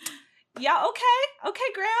like, yeah,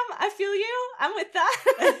 okay, Graham, I feel you. I'm with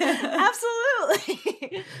that.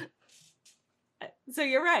 Absolutely. So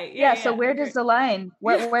you're right. Yeah. So where does the line?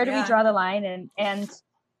 Where do we draw the line? And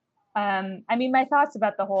I mean, my thoughts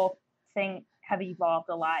about the whole thing have evolved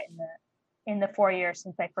a lot in the 4 years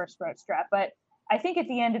since I first wrote Strap. But I think at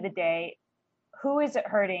the end of the day, who is it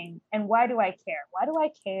hurting, and why do I care? Why do I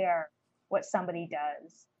care what somebody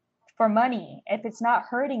does for money if it's not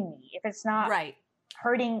hurting me, if it's not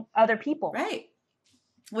hurting other people? Right.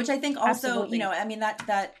 Which I think also, Absolutely. you know, I mean,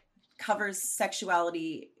 that covers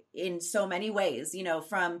sexuality in so many ways, you know,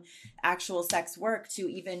 from actual sex work to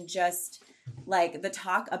even just like the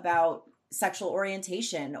talk about sexual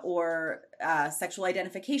orientation or sexual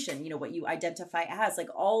identification, you know, what you identify as, like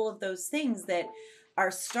all of those things that are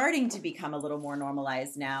starting to become a little more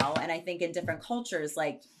normalized now. And I think in different cultures,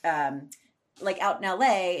 like out in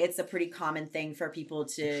LA, it's a pretty common thing for people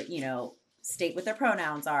to, you know, state what their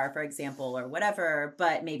pronouns are, for example, or whatever,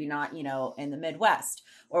 but maybe not, in the Midwest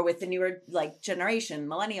or with the newer like generation,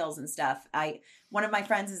 millennials and stuff. One of my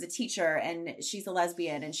friends is a teacher and she's a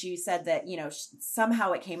lesbian, and she said that,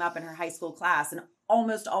 somehow it came up in her high school class and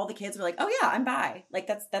almost all the kids were like, oh yeah, I'm bi. Like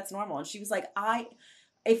that's normal. And she was like,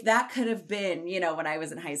 if that could have been, when I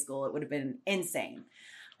was in high school, it would have been insane.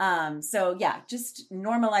 So yeah, just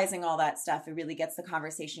normalizing all that stuff, it really gets the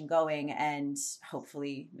conversation going and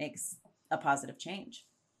hopefully makes a positive change.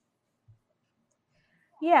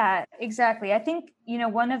 Yeah, exactly. I think,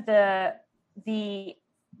 one of the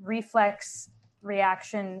reflex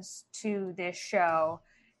reactions to this show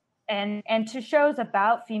and to shows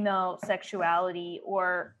about female sexuality,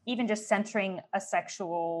 or even just centering a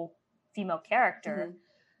sexual female character,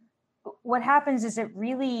 what happens is it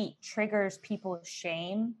really triggers people's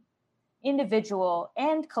shame, individual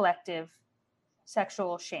and collective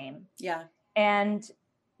sexual shame. Yeah. And,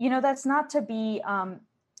 that's not to be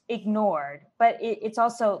ignored, but it's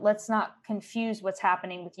also, let's not confuse what's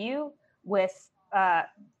happening with you with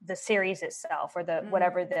the series itself, or the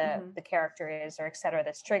whatever the character is, or et cetera,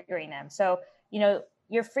 that's triggering them. So,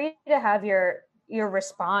 you're free to have your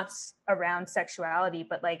response around sexuality,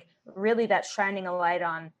 but like really that's shining a light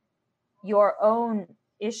on your own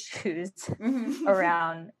issues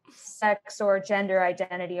around sex or gender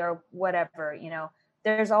identity or whatever.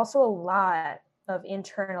 There's also a lot of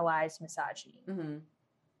internalized misogyny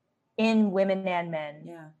in women and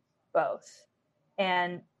men, both.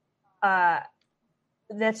 And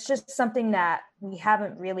that's just something that we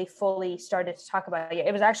haven't really fully started to talk about yet.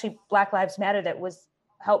 It was actually Black Lives Matter that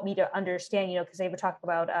helped me to understand, because they would talk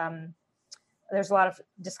about, there's a lot of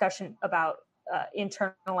discussion about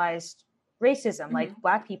internalized racism, like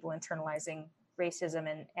Black people internalizing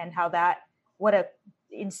racism, and how what a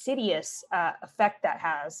insidious effect that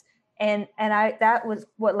has. And that was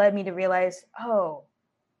what led me to realize,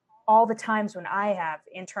 all the times when I have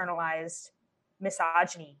internalized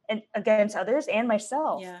misogyny and against others and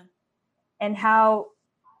myself, and how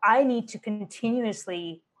I need to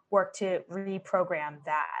continuously work to reprogram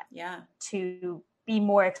that, to be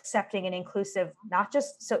more accepting and inclusive, not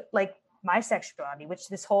just so like my sexuality, which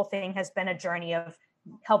this whole thing has been a journey of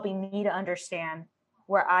helping me to understand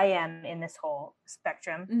where I am in this whole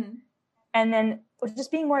spectrum. And then just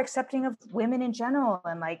being more accepting of women in general,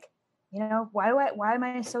 and like, why am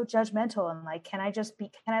I so judgmental? And like, can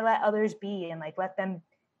I let others be, and like, let them,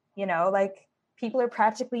 like, people are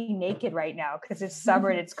practically naked right now because it's summer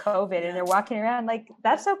and it's COVID and they're walking around, like,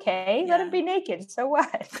 that's okay. Let them be naked. So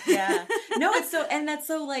what? No, that's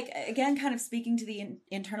so like, again, kind of speaking to the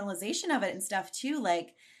internalization of it and stuff too.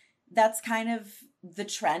 Like, that's kind of the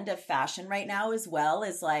trend of fashion right now as well,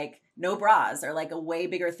 is like no bras are like a way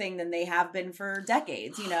bigger thing than they have been for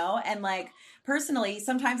decades, and like personally,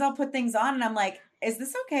 sometimes I'll put things on and I'm like, is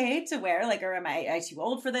this okay to wear? Like, or am I too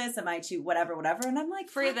old for this? Am I too whatever? And I'm like,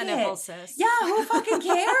 free the nipples, sis. Yeah, who fucking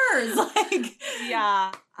cares? Like,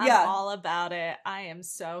 I'm all about it. I am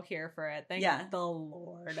so here for it. Thank the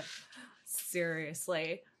Lord.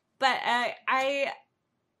 Seriously. But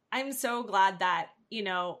I'm so glad that,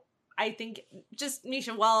 I think just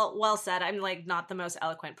Misha, well said. I'm like not the most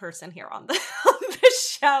eloquent person here on the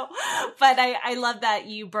show, but I love that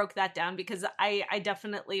you broke that down, because I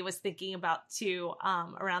definitely was thinking about too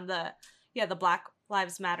around the Black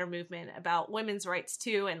Lives Matter movement, about women's rights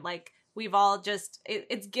too, and like we've all just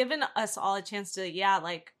it's given us all a chance to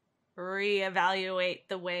like reevaluate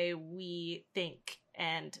the way we think,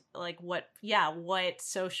 and like what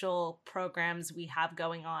social programs we have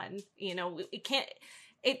going on.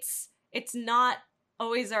 It's not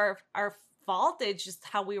always our fault. It's just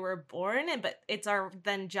how we were born, but it's our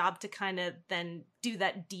then job to kind of then do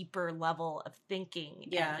that deeper level of thinking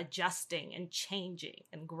and adjusting and changing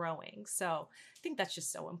and growing. So I think that's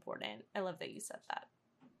just so important. I love that you said that.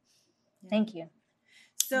 Thank you.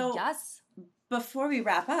 So before we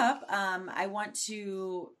wrap up, I want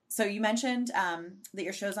to, so you mentioned that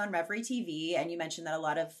your show's on Reverie TV, and you mentioned that a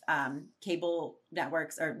lot of cable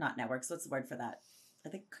networks, or not networks, what's the word for that? I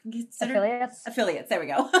think affiliates. There we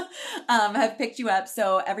go. Have picked you up.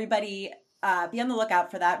 So everybody, be on the lookout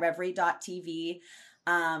for that. Reverie.tv.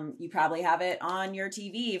 You probably have it on your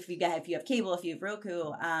TV if you have cable, if you have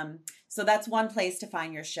Roku. So that's one place to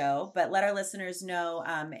find your show. But let our listeners know,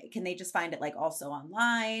 can they just find it like also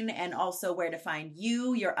online, and also where to find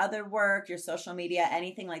you, your other work, your social media,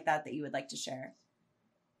 anything like that you would like to share?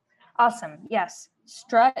 Awesome. Yes.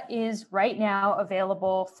 Strut is right now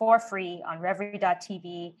available for free on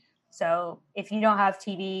Reverie.tv. So if you don't have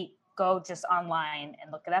TV, go just online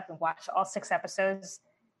and look it up and watch all 6 episodes.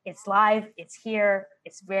 It's live. It's here.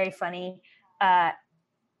 It's very funny.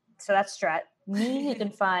 So that's Strut. Me, you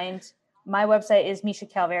can find, my website is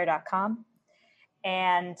mishacalvera.com.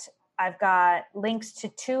 And I've got links to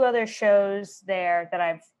 2 other shows there that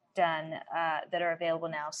I've done that are available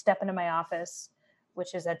now. Step Into My Office,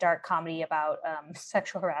 which is a dark comedy about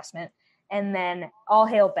sexual harassment. And then All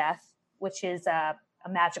Hail Beth, which is a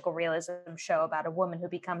magical realism show about a woman who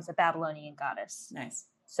becomes a Babylonian goddess. Nice.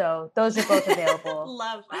 So those are both available.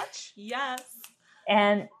 Love that. Yes.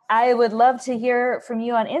 And I would love to hear from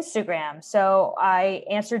you on Instagram. So I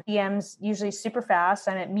answer DMs usually super fast.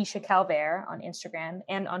 I'm at Misha Calvert on Instagram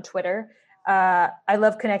and on Twitter. I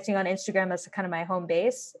love connecting on Instagram. That's kind of my home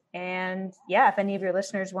base. And yeah, if any of your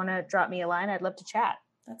listeners want to drop me a line, I'd love to chat.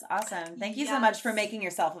 That's awesome. Thank you so much for making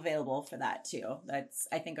yourself available for that too.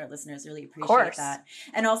 I think our listeners really appreciate that.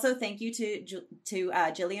 And also thank you to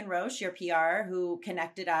Jillian Roche, your PR, who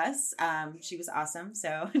connected us. She was awesome.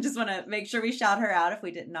 So I just want to make sure we shout her out if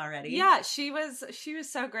we didn't already. Yeah, she was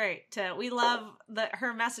so great. We love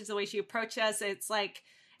her message, the way she approached us. It's like,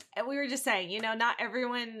 we were just saying, you know, not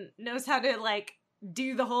everyone knows how to like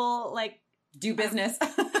do the whole like do business.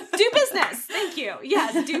 Do business. Thank you.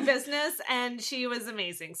 Yes, do business. And she was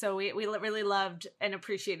amazing. So we really loved and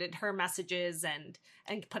appreciated her messages and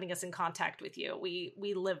putting us in contact with you. We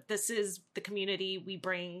live, this is the community we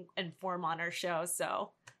bring and form on our show.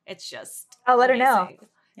 So it's just I'll let her know.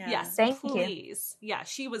 Yeah. Yes, thank please. You. Yeah,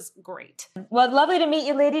 she was great. Well, lovely to meet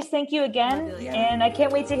you, ladies. Thank you again. And I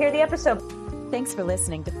can't wait to hear the episode. Thanks for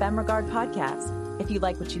listening to Femme Regard Podcast. If you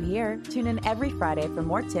like what you hear, tune in every Friday for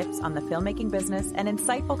more tips on the filmmaking business and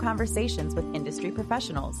insightful conversations with industry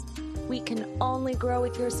professionals. We can only grow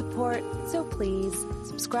with your support, so please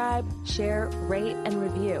subscribe, share, rate, and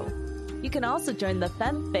review. You can also join the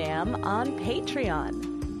Femme Fam on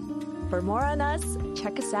Patreon. For more on us,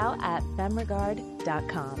 check us out at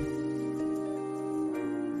femregard.com.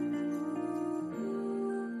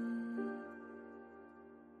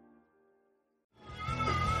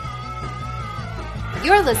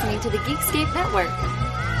 You're listening to the Geekscape Network.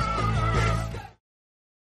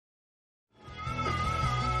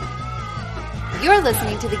 You're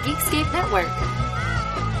listening to the Geekscape Network.